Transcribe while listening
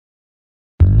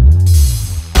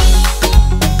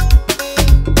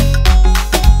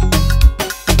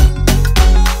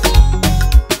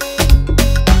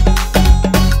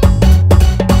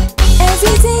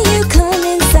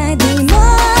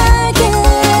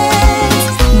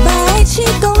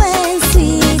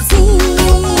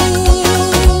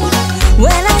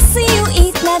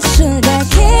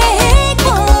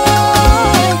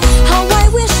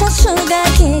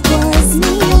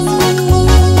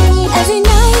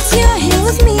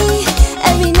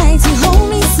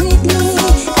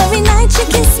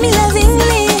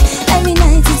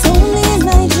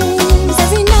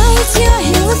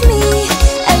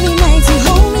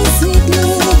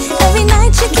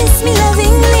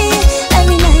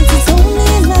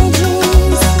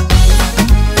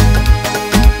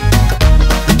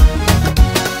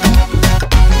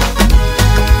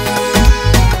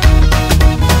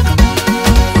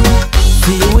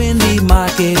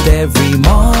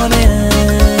morning,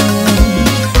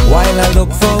 while I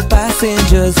look for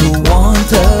passengers who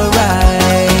want a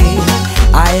ride.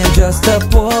 I am just a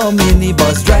poor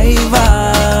minibus driver.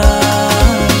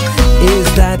 Is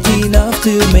that enough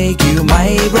to make you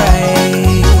my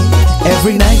bride?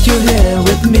 Every night you're here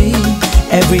with me,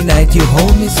 every night you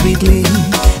hold me sweetly,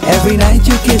 every night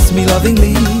you kiss me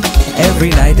lovingly,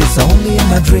 every night it's only in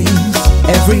my dreams.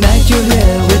 Every night you're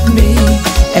here with me,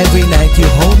 every night you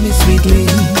hold me sweetly,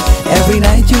 every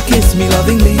night you kiss me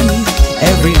lovingly,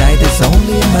 every night it's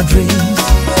only in my dreams.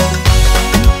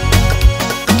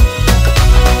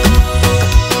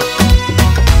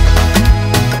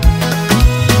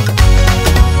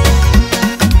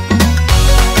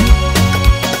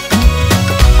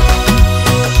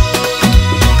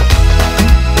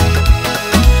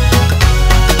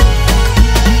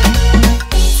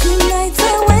 Tonight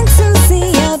I went to see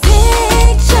a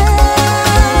picture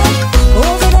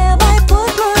over there by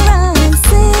Port Mourant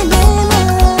cinema.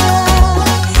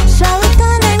 Sharukh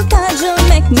Khan and Kajol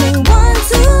make me want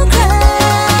to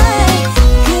cry,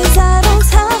 'cause I don't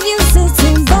have you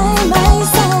sitting by my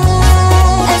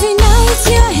side. Every night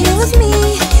you're here with me,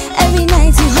 every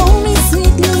night you hold me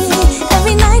sweetly,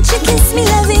 every night you kiss me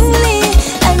lovingly,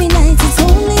 every night it's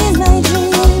only in my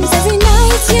dreams. Every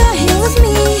night you're here with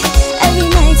me, every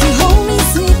night you hold me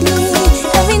sweetly,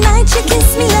 every night you kiss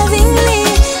me lovingly,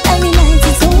 every night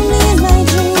it's only in my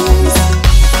dreams.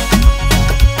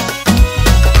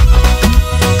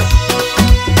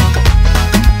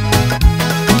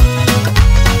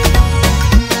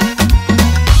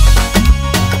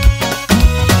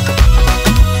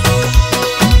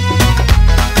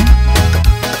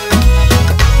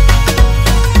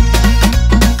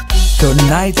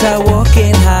 Tonight I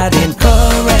working hard in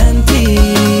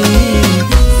Corentyne,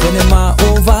 cinema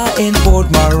over in Port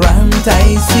Mourant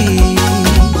I see.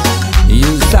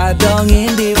 You sat down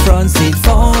in the front seat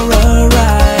for a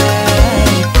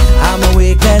ride. I'm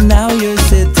awake and now you're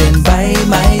sitting by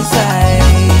my side.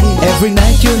 Every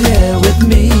night you're here with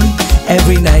me,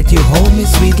 every night you hold me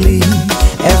sweetly,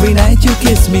 every night you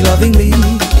kiss me lovingly.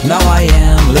 Now I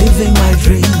am living my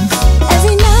dream.